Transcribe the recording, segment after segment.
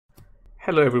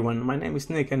Hello everyone, my name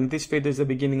is Nick and this video is the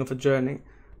beginning of a journey.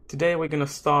 Today we're going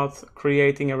to start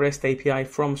creating a REST API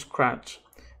from scratch.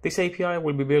 This API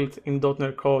will be built in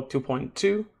 .NET Core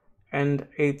 2.2 and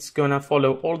it's going to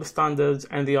follow all the standards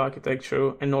and the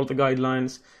architecture and all the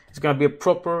guidelines. It's going to be a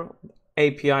proper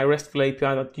API, RESTful API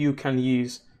that you can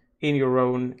use in your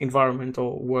own environment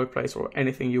or workplace or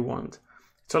anything you want.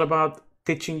 It's all about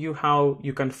teaching you how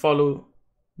you can follow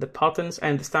the patterns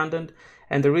and the standard.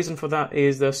 And the reason for that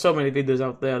is there's so many videos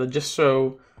out there that just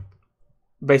show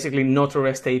basically not a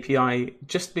REST API.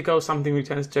 Just because something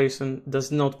returns JSON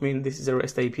does not mean this is a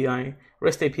REST API.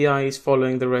 REST API is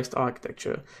following the REST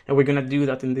architecture, and we're going to do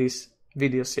that in this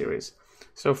video series.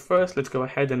 So first, let's go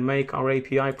ahead and make our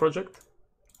API project.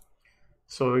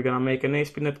 So we're going to make an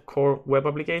ASP.NET Core web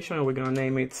application, and we're going to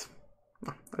name it,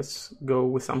 let's go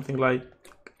with something like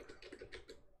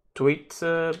Tweet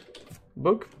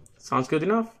Book. Sounds good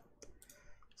enough.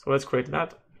 So let's create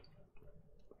that.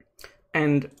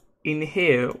 And in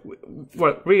here,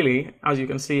 well, really, as you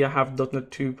can see, I have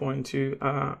 .NET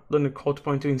 2.2, .NET Core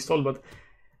 2.2 installed, but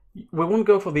we won't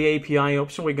go for the API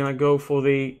option. We're going to go for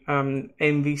the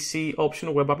MVC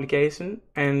option, web application.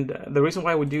 And the reason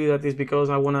why we do that is because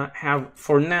I want to have,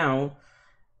 for now,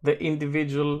 the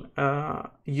individual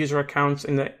user accounts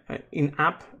in the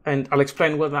in-app, and I'll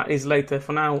explain what that is later.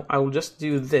 For now, I will just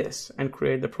do this and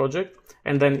create the project,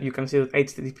 and then you can see that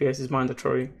HTTPS is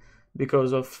mandatory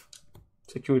because of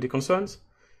security concerns.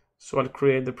 So I'll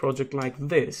create the project like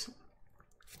this,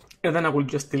 and then I will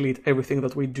just delete everything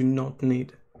that we do not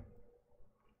need.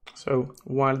 So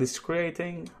while this is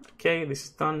creating, okay, this is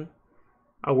done.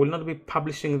 I will not be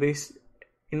publishing this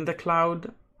in the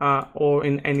cloud or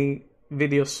in any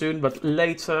video soon, but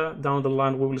later down the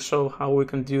line we will show how we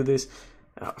can do this.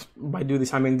 By do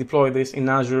this I mean deploy this in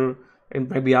Azure and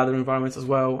maybe other environments as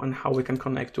well, and how we can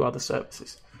connect to other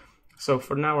services. So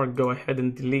for now I'll go ahead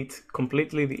and delete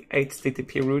completely the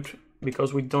HTTP root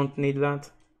because we don't need that,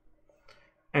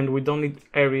 and we don't need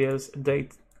areas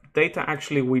data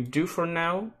actually we do for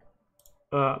now,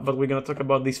 but we're going to talk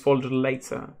about this folder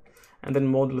later. And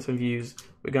then modules and views,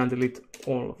 we're going to delete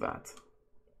all of that.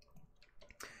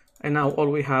 And now all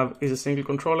we have is a single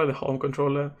controller, the home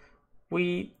controller.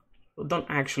 We don't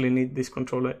actually need this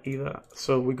controller either,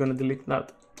 so we're going to delete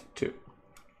that too.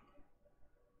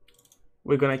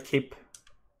 We're going to keep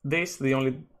this. The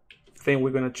only thing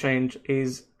we're going to change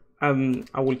is I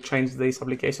will change this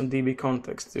application DB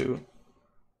context to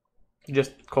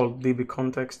just called DB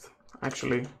context,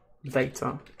 actually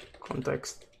data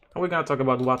context. And we're going to talk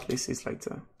about what this is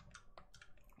later.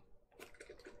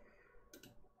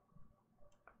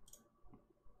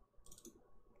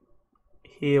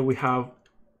 Here we have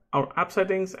our app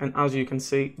settings, and as you can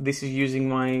see, this is using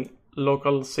my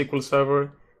local SQL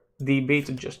Server DB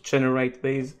to just generate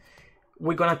these.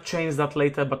 We're gonna change that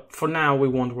later, but for now we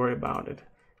won't worry about it.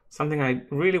 Something I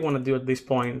really want to do at this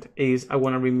point is I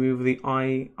want to remove the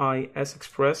IIS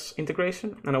Express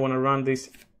integration, and I want to run this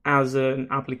as an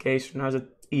application, as an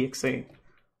exe.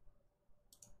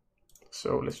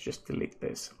 So let's just delete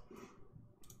this.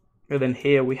 And then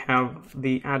here we have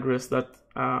the address that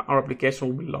our application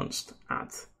will be launched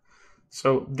at.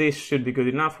 So this should be good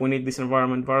enough. We need this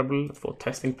environment variable for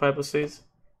testing purposes.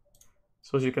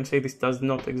 So as you can see, this does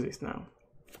not exist now.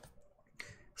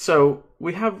 So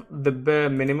we have the bare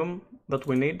minimum that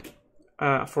we need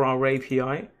for our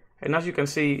API. And as you can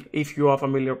see, if you are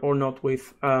familiar or not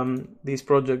with these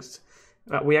projects,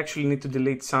 we actually need to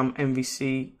delete some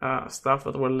MVC stuff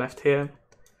that were left here.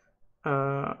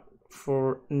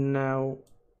 For now,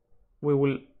 we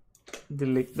will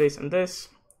delete this and this.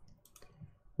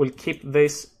 We'll keep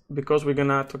this because we're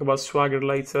gonna talk about Swagger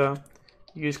later.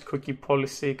 Use cookie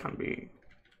policy can be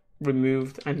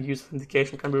removed, and use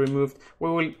authentication can be removed.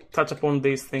 We will touch upon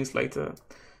these things later.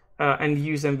 And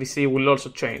use MVC will also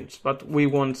change, but we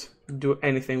won't do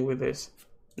anything with this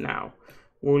now.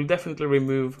 We'll definitely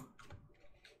remove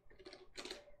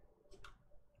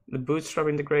the Bootstrap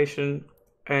integration,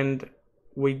 and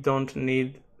we don't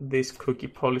need these cookie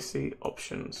policy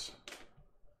options.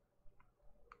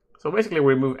 So basically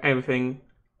we remove everything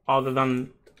other than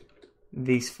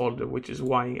this folder, which is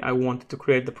why I wanted to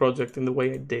create the project in the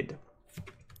way I did.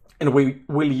 And we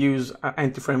will use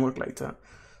Entity Framework later.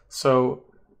 So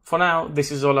for now,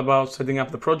 this is all about setting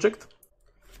up the project.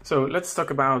 So let's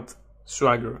talk about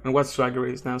Swagger and what Swagger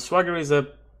is. Now, Swagger is a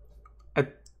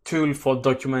tool for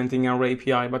documenting our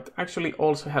API, but actually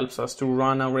also helps us to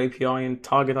run our API and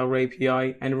target our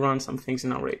API and run some things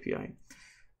in our API.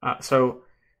 So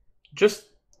just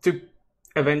to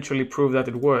eventually prove that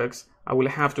it works, I will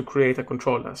have to create a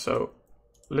controller. So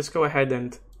let's go ahead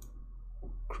and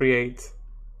create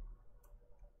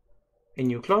a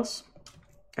new class,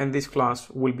 and this class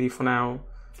will be for now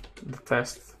the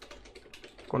test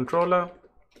controller,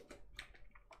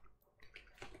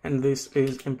 and this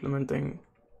is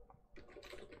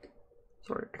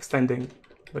extending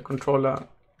the controller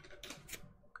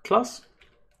class.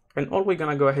 And all we're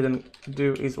gonna go ahead and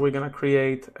do is we're gonna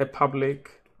create a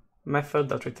public method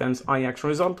that returns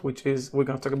iActionResult, which is, we're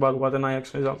gonna talk about what an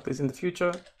iActionResult is in the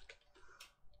future,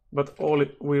 but all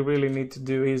we really need to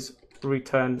do is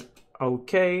return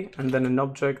OK and then an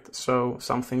object, so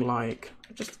something like,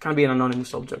 just can be an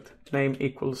anonymous object, name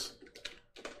equals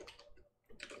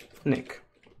Nick.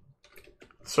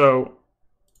 So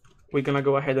we're gonna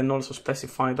go ahead and also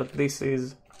specify that this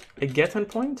is a get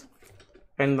endpoint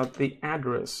and that the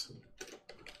address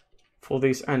for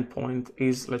this endpoint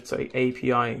is, let's say,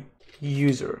 API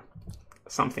user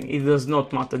something. It does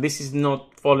not matter. This is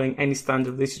not following any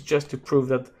standard. This is just to prove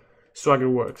that Swagger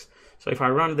works. So if I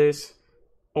run this,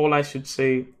 all I should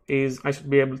say is I should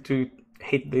be able to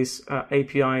hit this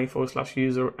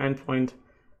API/user endpoint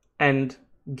and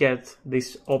get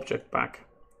this object back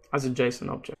as a JSON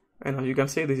object. And as you can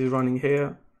see, this is running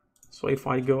here. So if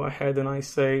I go ahead and I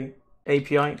say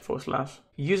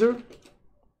API/user,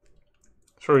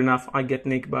 sure enough, I get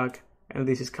Nick back, and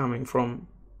this is coming from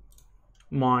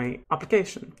my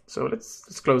application. So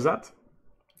let's close that.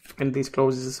 And this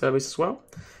closes the service as well.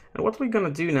 And what we're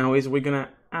gonna do now is we're gonna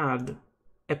add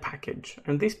a package.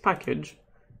 And this package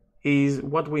is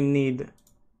what we need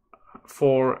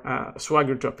for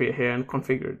Swagger to appear here and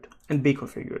configured and be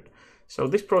configured. So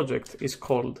this project is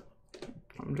called,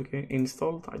 I'm looking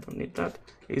installed, I don't need that,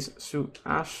 is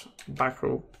suash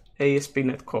bacro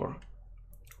ASP.NET Core.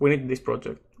 We need this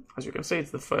project. As you can see,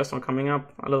 it's the first one coming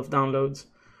up, a lot of downloads.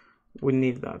 We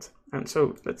need that. And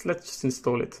so let's just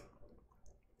install it.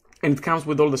 And it comes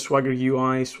with all the Swagger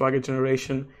UI, Swagger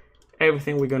generation,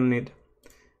 everything we're gonna need.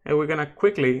 And we're gonna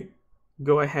quickly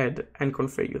go ahead and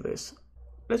configure this.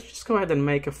 Let's just go ahead and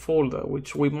make a folder,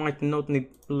 which we might not need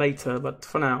later, but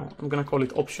for now, I'm gonna call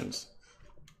it options.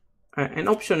 And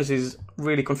options is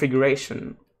really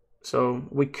configuration, so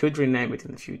we could rename it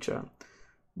in the future.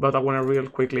 But I wanna real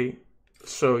quickly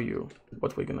show you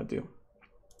what we're gonna do.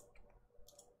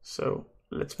 So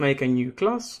let's make a new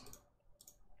class.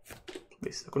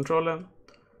 This is the controller.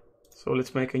 So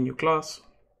let's make a new class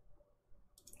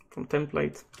from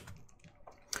template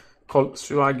called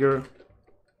Swagger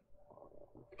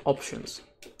options.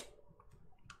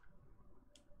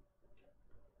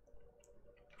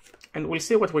 And we'll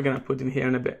see what we're gonna put in here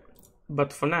in a bit.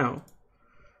 But for now,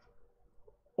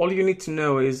 all you need to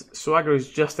know is Swagger is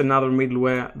just another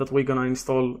middleware that we're gonna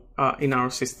install in our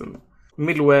system.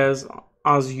 Middlewares,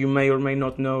 as you may or may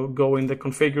not know, go in the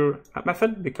configure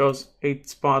method because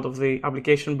it's part of the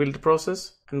application build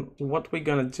process. And what we're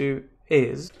gonna do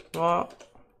is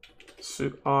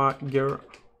Swagger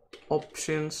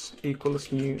options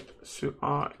equals new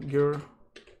Swagger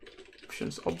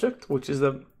options object, which is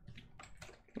the,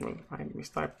 well, I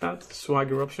mistyped that,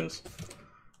 Swagger options,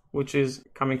 which is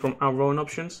coming from our own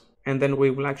options. And then we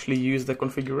will actually use the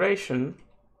configuration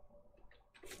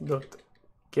dot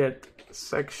get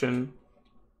section,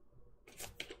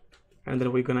 and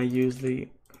then we're gonna use the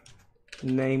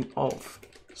name of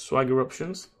Swagger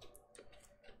options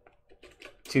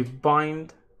to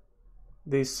bind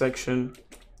this section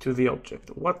to the object.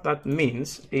 What that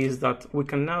means is that we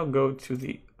can now go to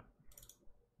the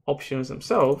options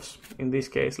themselves. In this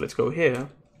case, let's go here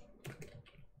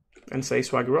and say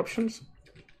Swagger options,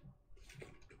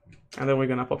 and then we're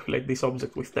gonna populate this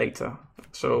object with data.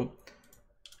 So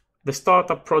the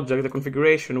startup project, the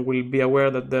configuration, will be aware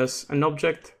that there's an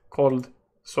object called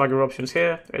Swagger options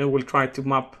here, and we'll try to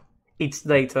map its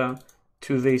data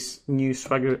to this new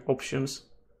Swagger options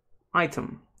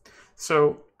item.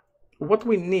 So what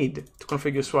we need to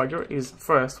configure Swagger is,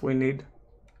 first we need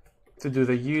to do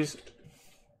the use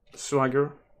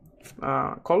Swagger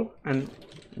call, and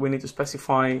we need to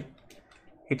specify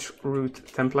its root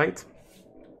template.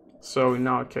 So in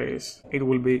our case, it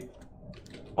will be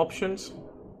options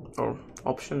or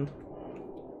option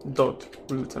dot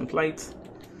root template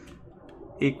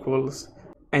equals,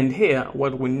 and here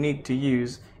what we need to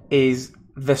use is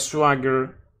the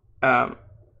Swagger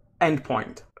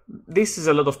endpoint. This is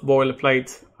a lot of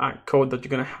boilerplate code that you're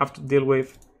going to have to deal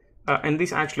with, and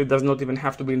this actually does not even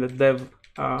have to be in the dev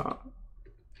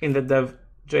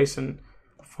JSON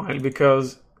file,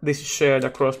 because this is shared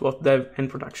across both dev and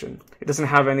production. It doesn't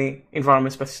have any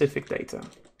environment specific data.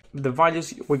 The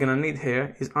values we're going to need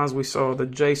here is, as we saw, the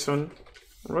JSON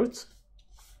root,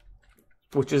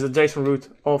 which is the JSON root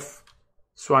of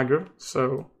Swagger.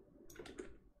 So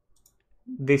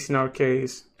this in our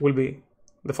case will be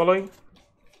the following.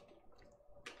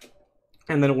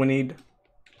 And then we need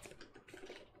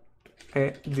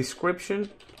a description,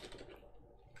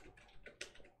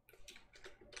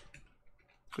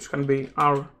 which can be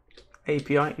our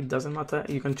API, it doesn't matter,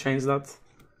 you can change that.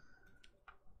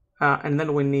 And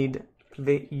then we need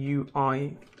the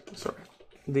UI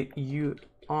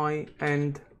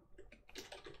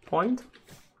endpoint,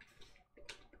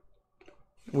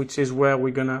 which is where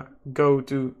we're gonna go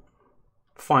to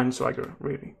find Swagger,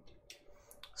 really.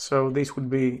 So this would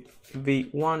be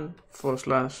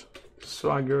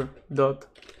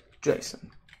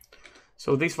v1/swagger.json.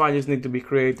 So these values need to be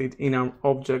created in our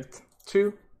object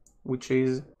 2, which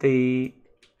is the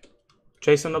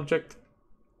JSON object,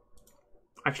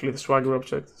 actually the Swagger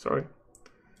object, sorry.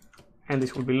 And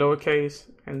this will be lowercase,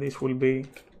 and this will be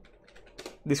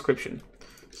description.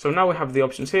 So now we have the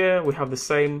options here, we have the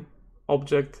same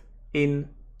object in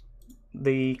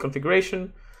the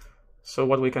configuration. So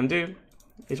what we can do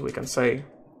is we can say,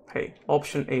 hey,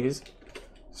 option is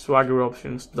Swagger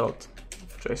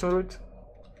options.json root.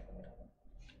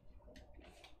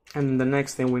 And the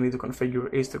next thing we need to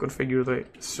configure is to configure the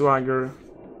Swagger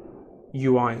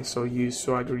UI. So use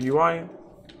Swagger UI,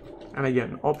 and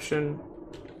again, options,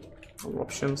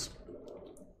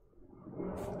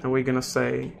 and we're gonna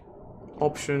say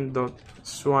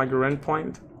option.swagger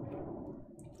endpoint.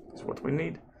 That's what we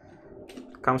need.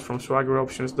 It comes from Swagger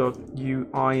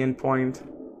options.UI endpoint,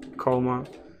 comma,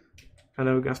 and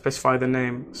then we're gonna specify the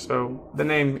name. So the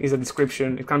name is a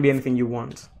description, it can be anything you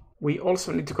want. We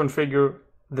also need to configure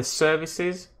the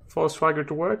services for Swagger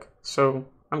to work. So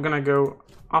I'm gonna go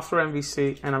after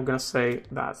MVC and I'm gonna say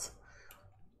that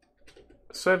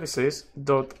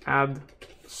services.add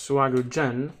Swagger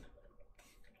gen.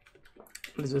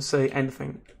 Let's just say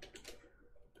anything.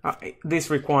 This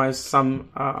requires some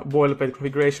boilerplate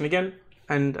configuration again,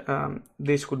 and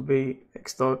this could be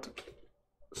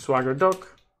x.swaggerdoc,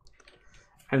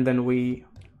 and then we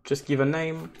just give a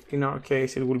name. In our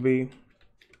case, it will be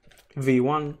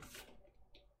v1.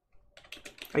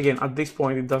 Again, at this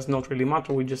point, it does not really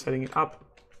matter. We're just setting it up.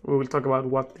 We will talk about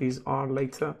what these are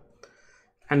later.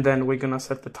 And then we're gonna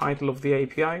set the title of the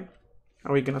API, and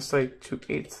we're gonna say to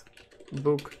it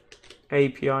book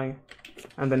API,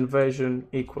 and then version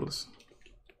equals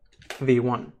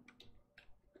v1.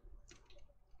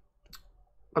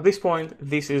 At this point,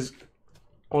 this is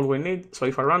all we need. So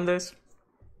if I run this,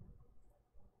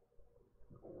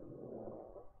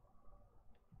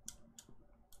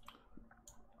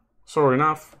 sure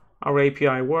enough, our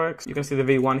API works. You can see the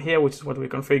v1 here, which is what we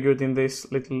configured in this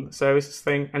little services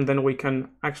thing. And then we can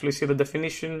actually see the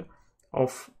definition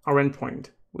of our endpoint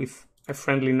with a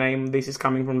friendly name. This is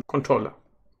coming from the controller.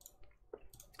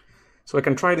 So I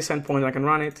can try this endpoint, I can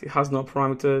run it. It has no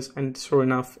parameters, and sure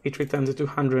enough, it returns a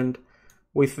 200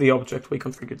 with the object we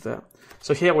configured there.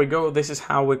 So here we go. This is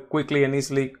how we quickly and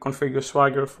easily configure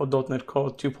Swagger for .NET Core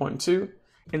 2.2.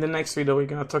 In the next video, we're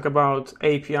going to talk about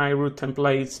API root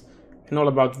templates and all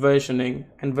about versioning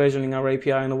and versioning our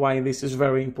API and why this is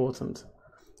very important.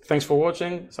 Thanks for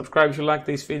watching. Subscribe if you like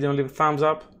this video and leave a thumbs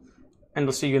up. And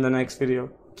I'll see you in the next video.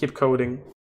 Keep coding.